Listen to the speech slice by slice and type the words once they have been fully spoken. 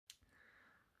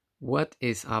What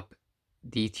is up,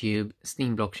 DTube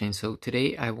Steam blockchain? So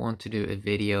today I want to do a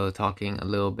video talking a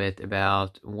little bit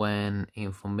about when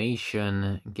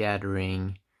information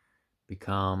gathering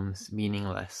becomes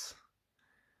meaningless.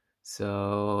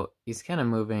 So it's kind of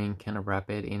moving kind of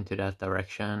rapid into that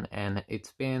direction, and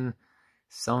it's been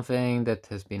something that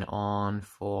has been on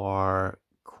for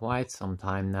quite some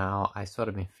time now. I sort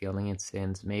of been feeling it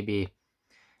since already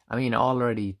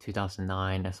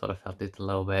 2009. I sort of felt it a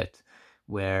little bit,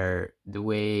 where the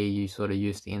way you sort of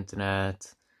use the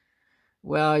internet,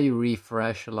 well, you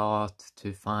refresh a lot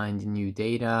to find new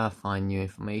data, find new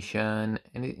information,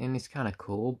 and it's kind of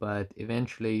cool, but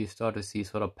eventually you start to see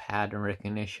sort of pattern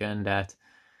recognition that,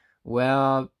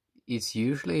 well, it's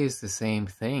usually is the same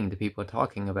thing that people are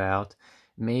talking about.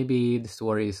 Maybe the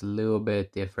story is a little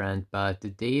bit different, but the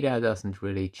data doesn't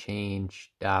really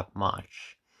change that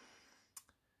much.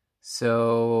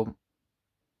 So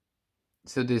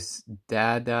this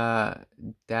data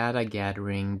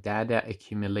gathering, data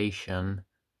accumulation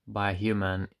by a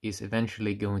human is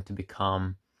eventually going to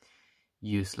become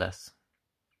useless,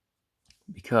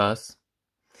 because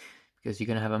you're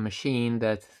going to have a machine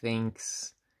that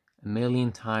thinks a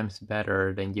million times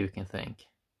better than you can think,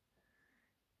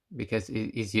 because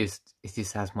it just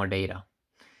has more data.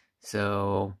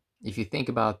 So if you think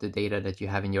about the data that you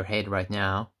have in your head right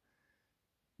now,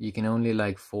 you can only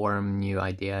like form new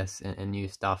ideas and new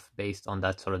stuff based on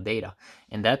that sort of data.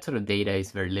 And that sort of data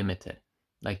is very limited.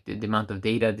 Like the amount of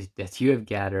data that you have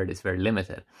gathered is very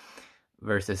limited.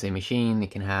 Versus a machine, it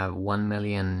can have 1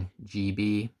 million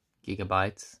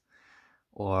gigabytes,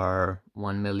 or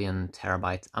 1 million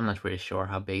terabytes. I'm not really sure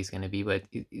how big it's going to be, but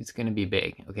it's going to be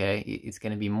big, okay? It's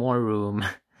going to be more room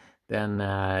than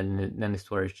the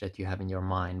storage that you have in your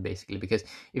mind, basically. Because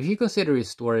if you consider the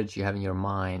storage you have in your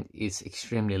mind is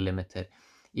extremely limited,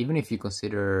 even if you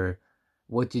consider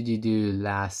what did you do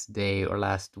last day or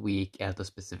last week at a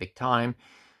specific time,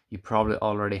 you probably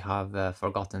already have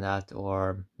forgotten that,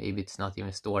 or maybe it's not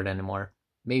even stored anymore.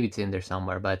 Maybe it's in there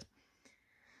somewhere. But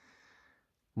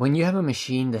when you have a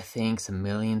machine that thinks a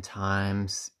million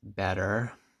times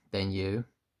better than you,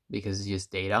 because it's just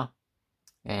data,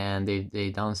 and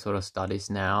they've done sort of studies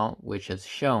now which has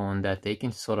shown that they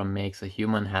can sort of make a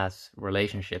human has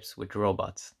relationships with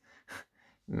robots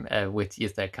with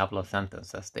just a couple of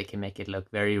sentences. They can make it look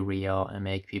very real and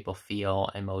make people feel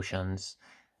emotions,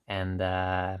 and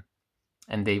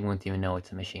they won't even know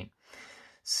it's a machine.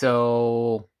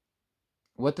 So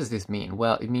what does this mean?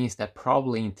 Well, it means that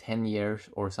probably in 10 years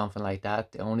or something like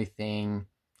that, the only thing,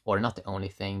 or not the only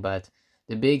thing, but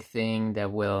the big thing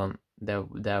that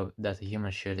a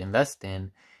human should invest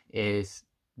in is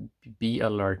be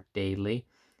alert daily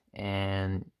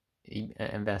and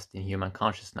invest in human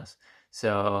consciousness.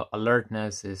 So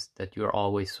alertness is that you're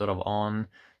always sort of on,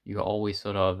 you're always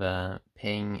sort of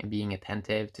being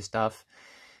attentive to stuff,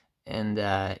 and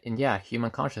yeah,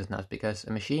 human consciousness, because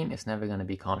a machine is never going to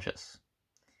be conscious.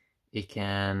 It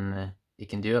can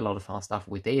do a lot of fun stuff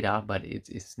with data, but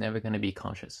it's never going to be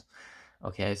conscious.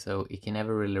 Okay, so it can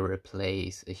never really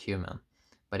replace a human,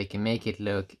 but it can make it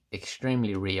look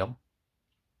extremely real.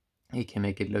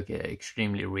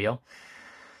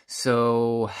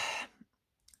 So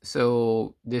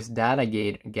this data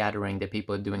gathering that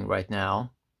people are doing right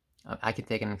now, I can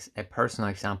take a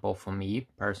personal example for me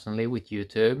personally with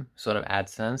YouTube, sort of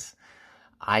AdSense.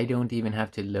 I don't even have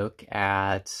to look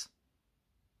at,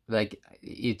 like,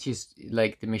 it's just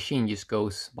like the machine just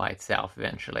goes by itself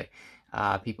eventually.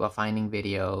 People are finding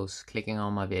videos, clicking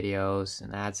on my videos,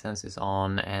 and AdSense is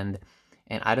on, and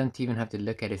I don't even have to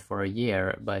look at it for a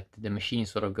year, but the machine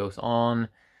sort of goes on,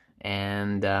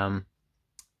 and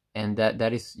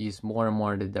that is just more and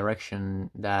more the direction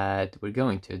that we're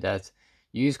going to. That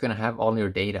you're just gonna have all your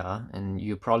data, and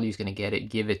you're probably just gonna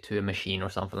give it to a machine or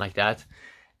something like that,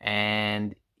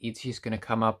 and it's just gonna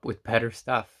come up with better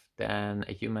stuff than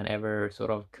a human ever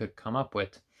sort of could come up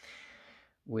with,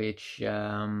 which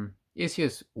is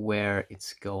just where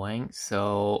it's going.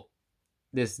 So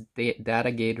this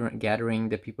data gathering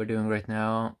that people are doing right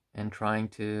now and trying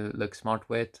to look smart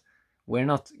with, we're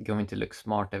not going to look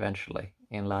smart eventually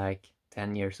in like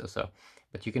 10 years or so,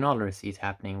 but you can already see it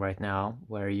happening right now,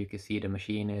 where you can see the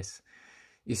machine is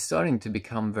starting to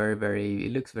become very,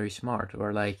 it looks very smart,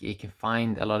 or like it can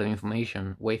find a lot of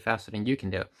information way faster than you can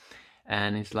do.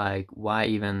 And it's like, why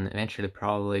even eventually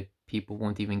probably people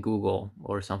won't even Google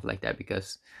or something like that,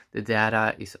 because the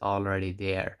data is already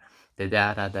there. The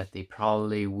data that they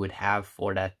probably would have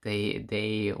for that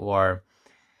day or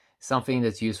something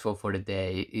that's useful for the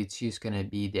day, it's just gonna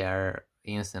be there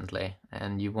instantly,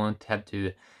 and you won't have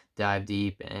to dive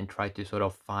deep and try to sort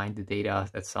of find the data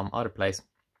at some other place.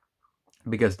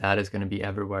 because that is going to be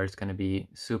everywhere. It's going to be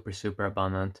super, super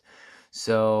abundant.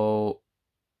 So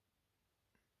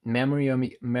memory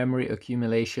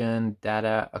accumulation,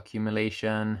 data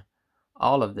accumulation,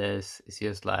 all of this is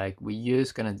just like we're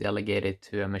just going to delegate it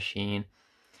to a machine,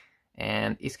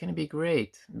 and it's going to be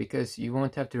great because you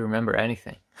won't have to remember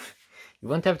anything. You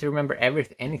won't have to remember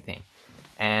anything,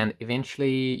 and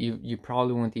eventually you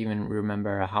probably won't even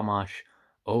remember how much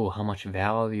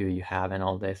value you have and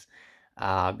all this,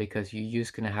 because you're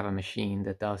just gonna have a machine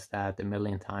that does that a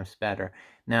million times better.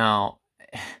 Now,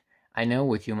 I know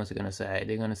what humans are gonna say.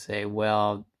 They're gonna say,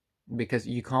 well, because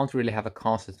you can't really have a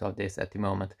concept of this at the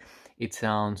moment, it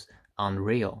sounds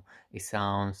unreal. It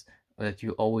sounds that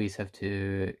you always have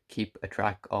to keep a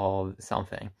track of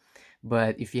something.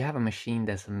 But if you have a machine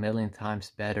that's a million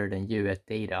times better than you at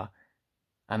data,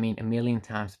 I mean, a million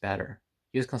times better.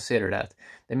 Just consider that.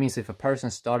 That means if a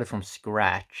person started from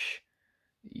scratch,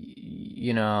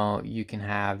 you know, you can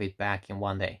have it back in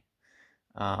one day.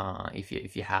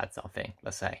 If you had something,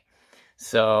 let's say.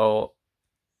 So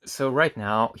right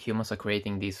now humans are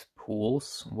creating these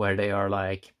pools where they are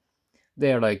like,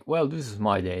 well, this is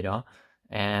my data,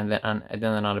 and then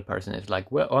another person is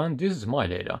like, well, this is my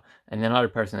data, and then another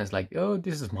person is like, oh,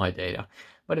 this is my data.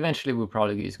 But eventually we're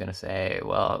probably just gonna say,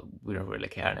 well, we don't really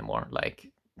care anymore.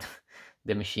 Like,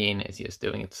 the machine is just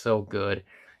doing it so good,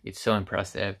 it's so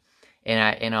impressive,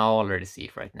 and I already see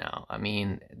it right now. I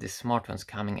mean, the smartphones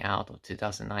coming out of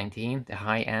 2019, the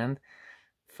high end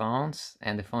phones,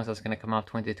 and the phones that's gonna come out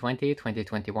 2020,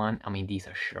 2021. I mean, these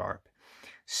are sharp.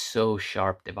 So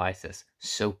sharp devices,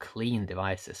 so clean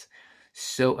devices,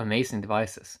 so amazing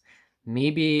devices.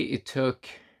 Maybe it took,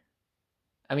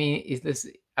 I mean, is this,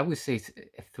 I would say it's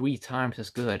 3 times as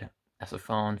good as a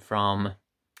phone from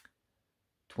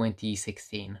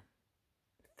 2016.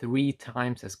 3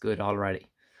 times as good already.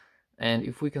 And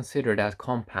if we consider that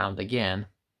compound again,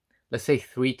 let's say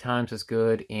 3 times as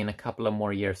good in a couple of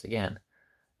more years again.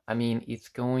 I mean, it's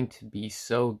going to be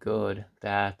so good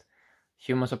that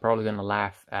humans are probably going to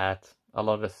laugh at a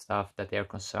lot of stuff that they're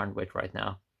concerned with right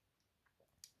now.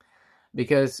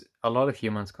 Because a lot of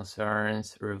humans'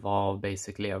 concerns revolve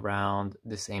basically around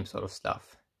the same sort of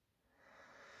stuff.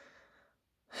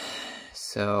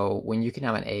 So when you can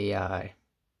have an AI,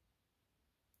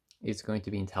 it's going to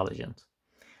be intelligent.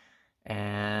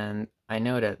 And I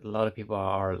know that a lot of people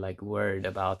are like worried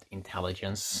about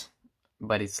intelligence,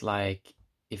 but it's like,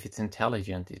 if it's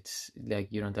intelligent, it's like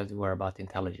you don't have to worry about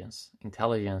intelligence.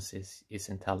 Intelligence is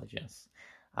intelligence.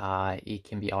 It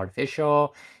can be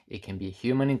artificial, it can be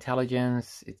human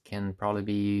intelligence, it can probably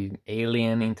be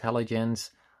alien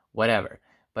intelligence, whatever.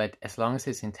 But as long as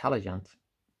it's intelligent,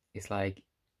 it's like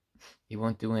it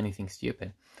won't do anything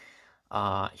stupid.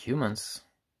 Humans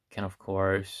can, of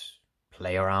course,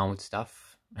 play around with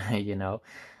stuff, you know,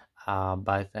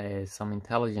 but some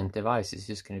intelligent device is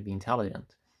just going to be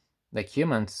intelligent. Like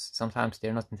humans, sometimes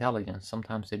they're not intelligent.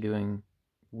 Sometimes they're doing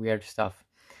weird stuff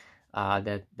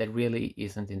that really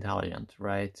isn't intelligent,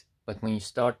 right? But when you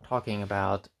start talking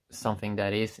about something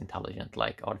that is intelligent,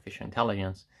 like artificial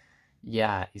intelligence,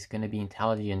 yeah, it's going to be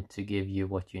intelligent to give you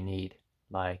what you need.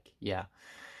 Like, yeah.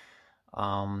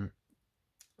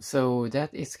 So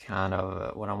that is kind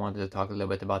of what I wanted to talk a little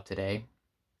bit about today.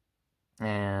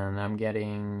 And I'm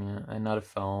getting another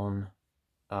phone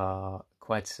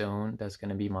quite soon. That's going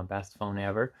to be my best phone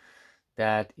ever.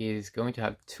 That is going to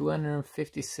have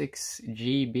 256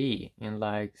 GB in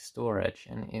like storage,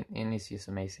 and it's just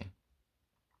amazing.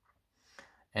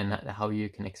 And how you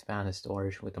can expand the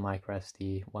storage with the micro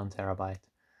SD 1 TB.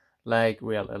 Like,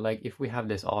 really, like if we have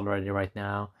this already right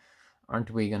now,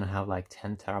 aren't we gonna have like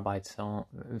 10 terabyte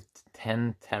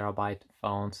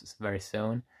phones very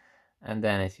soon? And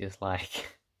then it's just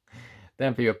like,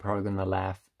 then people are probably gonna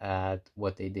laugh at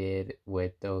what they did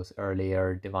with those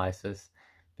earlier devices,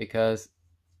 because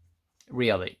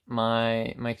really,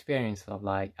 my experience of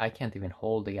like, I can't even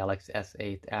hold the Galaxy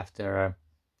S8 after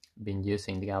been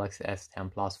using the Galaxy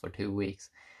S10 Plus for 2 weeks.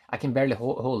 I can barely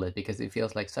hold it because it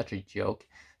feels like such a joke,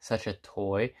 such a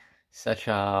toy, such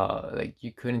a, like,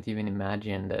 you couldn't even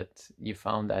imagine that you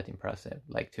found that impressive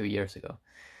like 2 years ago.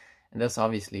 And that's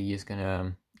obviously just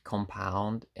gonna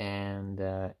compound, and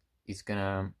it's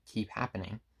gonna keep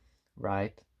happening,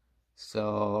 right?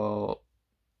 So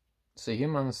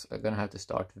humans are gonna have to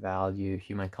start to value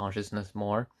human consciousness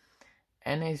more,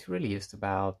 and it's really just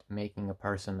about making a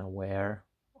person aware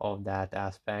of that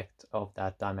aspect, of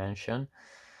that dimension,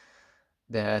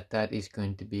 that is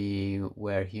going to be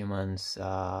where humans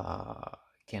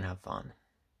can have fun.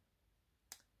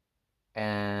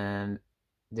 And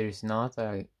there's not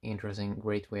a interesting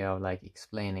great way of like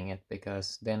explaining it,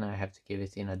 because then I have to give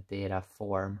it in a data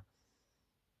form,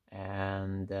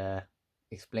 and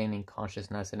explaining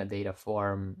consciousness in a data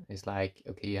form is like,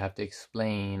 okay, you have to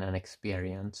explain an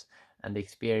experience, and the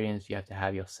experience you have to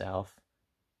have yourself.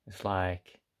 It's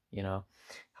like, you know,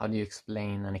 how do you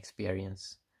explain an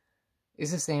experience?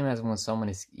 It's the same as when someone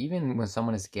is, even when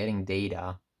someone is getting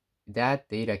data, that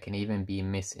data can even be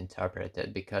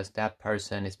misinterpreted because that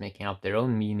person is making up their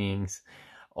own meanings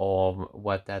of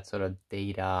what that sort of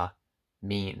data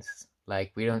means.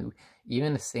 Like, we don't,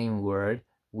 even the same word,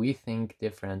 we think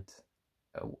different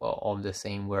of the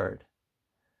same word.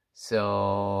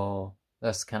 So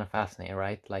that's kind of fascinating,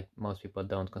 right? Like, most people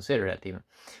don't consider that even.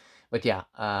 But yeah,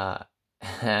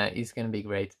 it's gonna be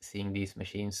great seeing these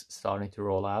machines starting to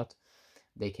roll out.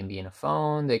 They can be in a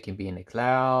phone, they can be in the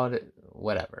cloud,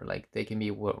 whatever. Like, they can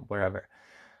be wherever.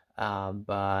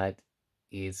 But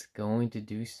it's going to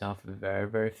do stuff very,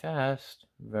 very fast.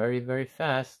 Very, very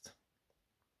fast.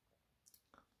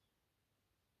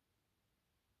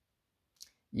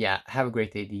 Yeah, have a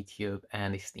great day, DTube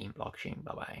and Steam blockchain.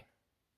 Bye bye.